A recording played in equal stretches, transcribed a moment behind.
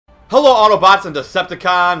Hello Autobots and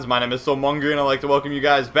Decepticons, my name is Somungi and I'd like to welcome you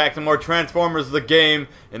guys back to more Transformers the game.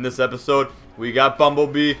 In this episode, we got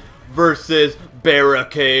Bumblebee versus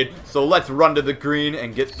Barricade. So let's run to the green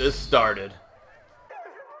and get this started.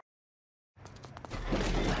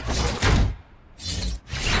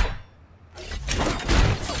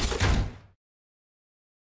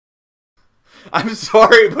 I'm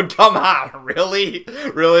sorry, but come on, really?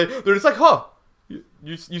 Really? They're just like, huh,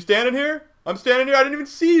 you standing here? I'm standing here, I didn't even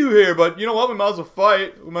see you here, but you know what, we might as well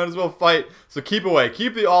fight. We might as well fight. So keep away.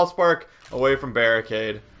 Keep the Allspark away from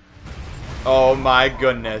Barricade. Oh my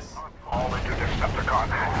goodness. All into Decepticon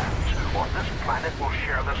hands, or this planet will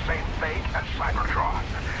share the same fate as Cybertron.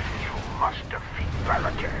 You must defeat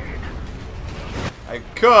Barricade. I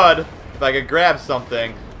could, if I could grab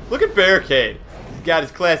something. Look at Barricade. He's got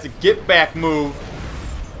his classic get back move.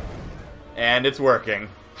 And it's working.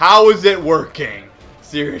 How is it working?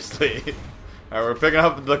 Seriously. Alright, we're picking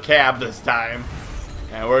up the cab this time.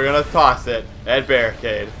 And we're gonna toss it at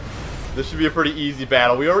Barricade. This should be a pretty easy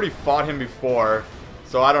battle. We already fought him before.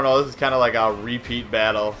 So I don't know, this is kind of like a repeat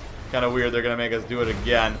battle. Kind of weird they're gonna make us do it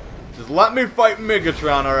again. Just let me fight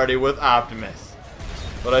Megatron already with Optimus.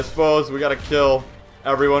 But I suppose we gotta kill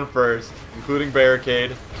everyone first, including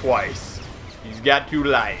Barricade, twice. He's got 2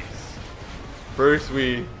 lives. First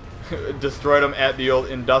we destroyed him at the old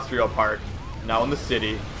industrial park. Now in the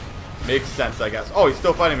city. Makes sense, I guess. Oh, he's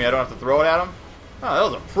still fighting me. I don't have to throw it at him? Oh, that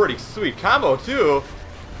was a pretty sweet combo, too.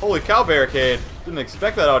 Holy cow, Barricade. Didn't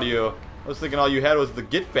expect that out of you. I was thinking all you had was the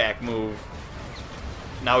get back move.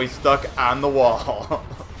 Now he's stuck on the wall.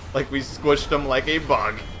 Like we squished him like a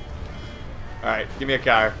bug. Alright, give me a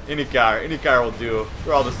car. Any car. Any car will do.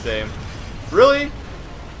 We're all the same. Really?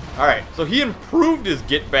 Alright, so he improved his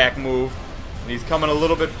get back move. And he's coming a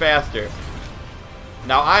little bit faster.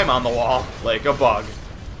 Now I'm on the wall like a bug.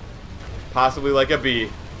 Possibly like a bee.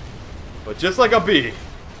 But just like a bee,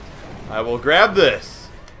 I will grab this,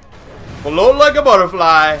 float like a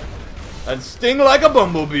butterfly, and sting like a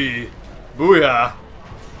bumblebee. Booyah.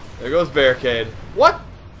 There goes Barricade. What?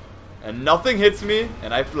 And nothing hits me,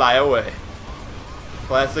 and I fly away.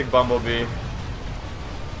 Classic Bumblebee.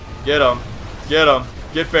 Get him. Get him.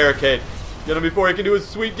 Get Barricade. Get him before he can do his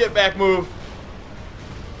sweet get back move.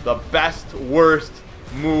 The best, worst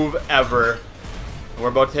move ever. We're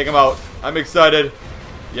about to take him out. I'm excited.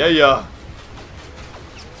 Yeah.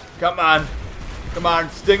 Come on. Come on.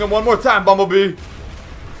 Sting him one more time, Bumblebee.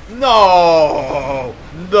 No!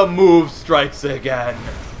 The move strikes again.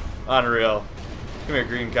 Unreal. Come here,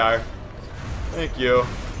 green car. Thank you.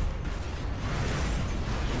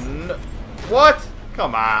 What?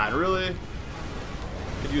 Come on, really?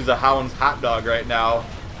 Could use a Hound's hot dog right now.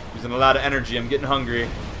 Using a lot of energy. I'm getting hungry.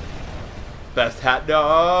 Best hot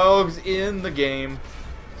dogs in the game.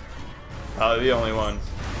 Probably the only ones.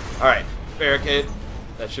 Alright, Barricade.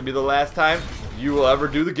 That should be the last time you will ever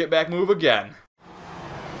do the get back move again.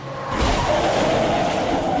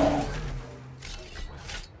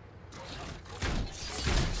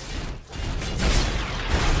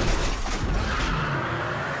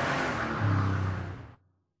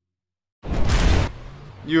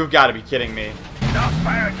 You've got to be kidding me. Stop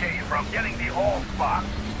Barricade from getting the Allspark.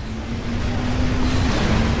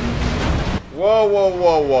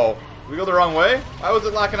 Whoa. We go the wrong way? Why was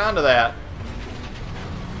it locking onto that?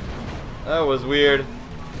 That was weird.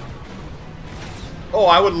 Oh,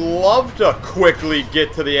 I would love to quickly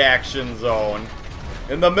get to the action zone.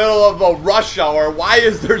 In the middle of a rush hour, why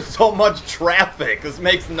is there so much traffic? This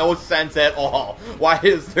makes no sense at all. Why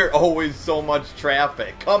is there always so much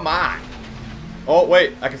traffic? Come on. Oh,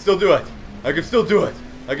 wait. I can still do it. I can still do it.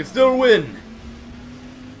 I can still win.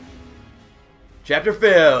 Chapter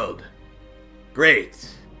failed. Great.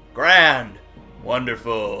 Grand.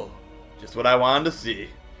 Wonderful. Just what I wanted to see.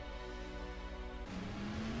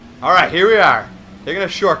 Alright, here we are. Taking a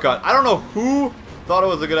shortcut. I don't know who thought it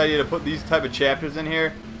was a good idea to put these type of chapters in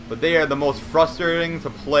here, but they are the most frustrating to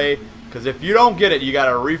play, because if you don't get it, you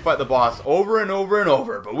gotta refight the boss over and over and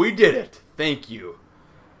over. But we did it. Thank you.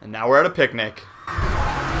 And now we're at a picnic.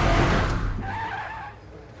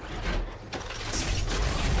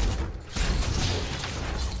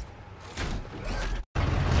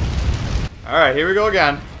 Alright, here we go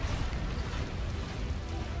again.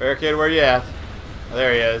 Barricade, where you at? Oh,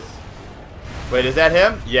 there he is. Wait, is that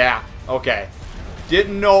him? Yeah. Okay.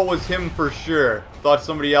 Didn't know it was him for sure. Thought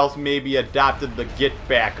somebody else maybe adopted the get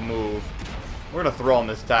back move. We're gonna throw him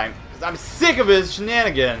this time, because I'm sick of his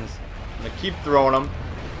shenanigans. I'm gonna keep throwing him.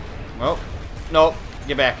 Oh, nope.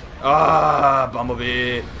 Get back. Ah,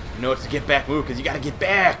 Bumblebee. You know it's a get back move, because you gotta get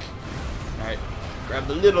back. Alright. Grab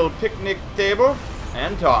the little picnic table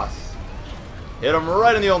and toss. Hit him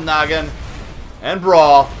right in the old noggin. And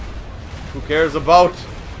brawl. Who cares about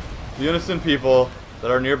the innocent people that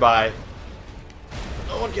are nearby?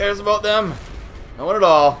 No one cares about them. No one at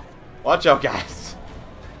all. Watch out, guys.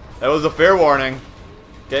 That was a fair warning.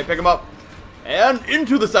 Okay, pick him up. And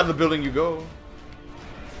into the side of the building you go.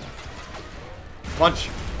 Punch.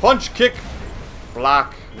 Punch, kick.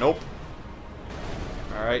 Block. Nope.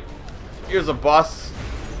 Alright. Here's a bus.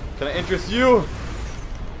 Can I interest you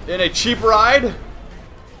in a cheap ride?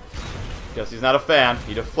 Guess he's not a fan.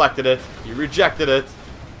 He deflected it. He rejected it.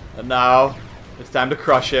 And now it's time to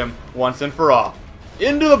crush him once and for all.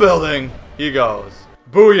 Into the building he goes.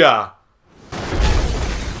 Booyah!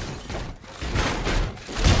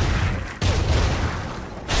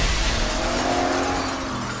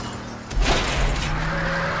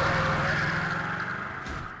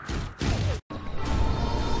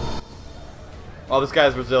 Oh, this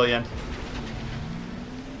guy's resilient.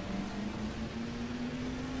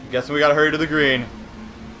 I'm guessing we gotta hurry to the green.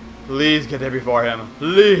 Please get there before him.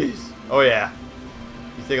 Please! Oh yeah.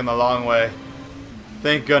 He's taking the long way.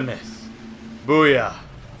 Thank goodness. Booyah.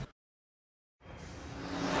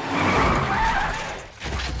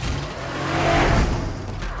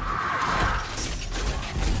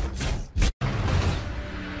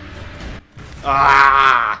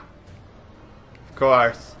 Ah! Of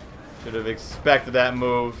course. Should have expected that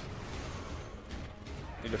move.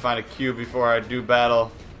 Need to find a cube before I do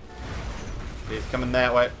battle. He's coming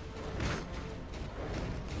that way.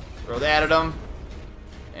 Throw that at him.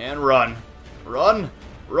 And run. Run!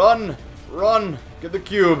 Run! Run! Get the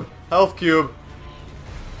cube. Health cube.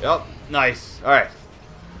 Yep. Nice. Alright.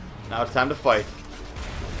 Now it's time to fight.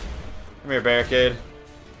 Come here, Barricade.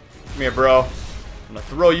 Come here, bro. I'm gonna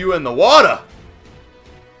throw you in the water!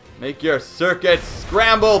 Make your circuits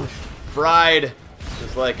scrambled! Fried.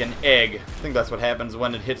 Just like an egg. I think that's what happens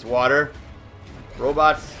when it hits water.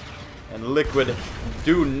 Robots and liquid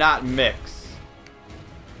do not mix.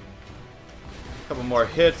 A couple more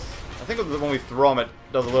hits. I think when we throw them, it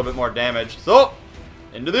does a little bit more damage. So,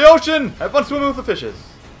 into the ocean! Have fun swimming with the fishes.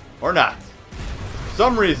 Or not. For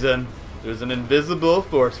some reason, there's an invisible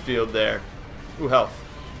force field there. Ooh, health.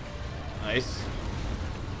 Nice.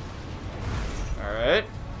 Alright.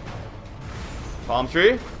 Palm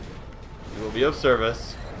tree. You will be of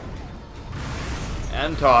service.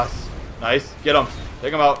 And toss. Nice. Get him.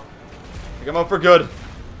 Take him out. Take him out for good.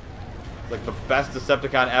 It's like the best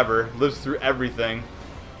Decepticon ever. Lives through everything.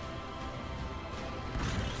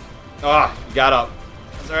 Ah, he got up.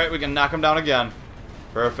 That's alright. We can knock him down again.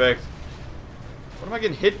 Perfect. What am I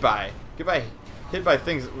getting hit by? Hit by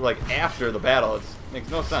things like after the battle. It makes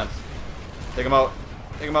no sense. Take him out.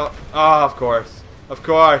 Take him out. Oh, of course. Of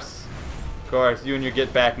course. Of course. You and your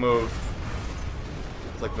get back move.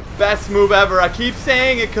 It's like the best move ever. I keep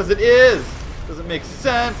saying it because it is. Doesn't make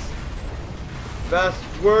sense. Best,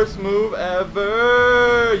 worst move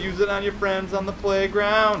ever. Use it on your friends on the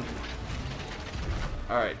playground.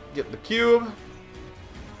 Alright, get the cube.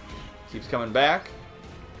 Keeps coming back.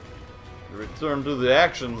 Return to the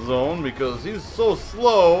action zone because he's so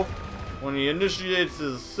slow when he initiates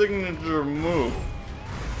his signature move.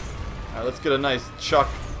 Alright, let's get a nice chuck.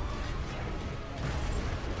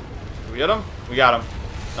 Did we get him? We got him.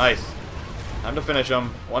 Nice. Time to finish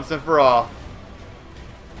him once and for all.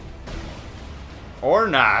 Or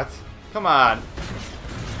not. Come on.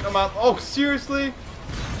 Come on. Oh, seriously?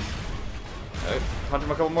 Okay, punch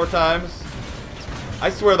him a couple more times. I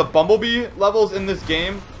swear the Bumblebee levels in this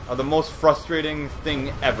game are the most frustrating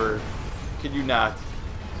thing ever. Kid you not.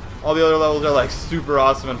 All the other levels are like super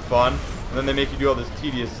awesome and fun, and then they make you do all this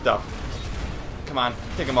tedious stuff. Come on,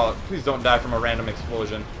 take him out. Please don't die from a random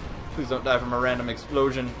explosion. Please don't die from a random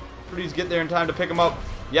explosion. Please get there in time to pick him up.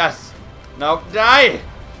 Yes. No, die!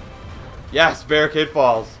 Yes, Barricade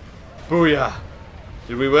falls. Booyah.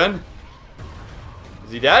 Did we win?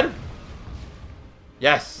 Is he dead?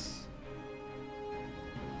 Yes.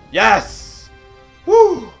 Yes!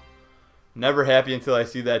 Woo! Never happy until I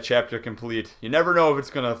see that chapter complete. You never know if it's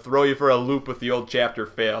going to throw you for a loop with the old chapter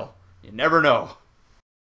fail. You never know.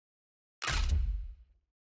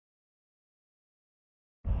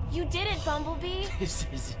 You did it, Bumblebee! This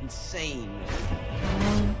is insane.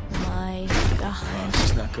 Oh my gosh.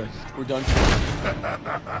 This is not good. We're done.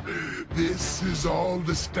 This is all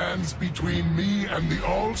that stands between me and the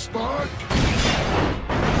Allspark?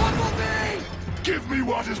 Bumblebee! Give me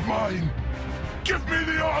what is mine! Give me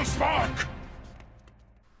the Allspark!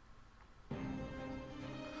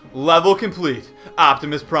 Level complete.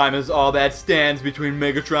 Optimus Prime is all that stands between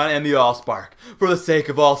Megatron and the Allspark. For the sake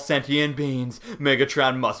of all sentient beings,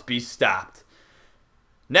 Megatron must be stopped.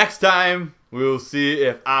 Next time we will see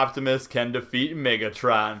if Optimus can defeat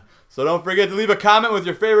Megatron. So don't forget to leave a comment with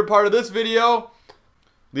your favorite part of this video.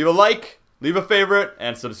 Leave a like, leave a favorite,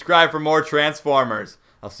 and subscribe for more Transformers.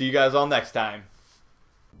 I'll see you guys all next time.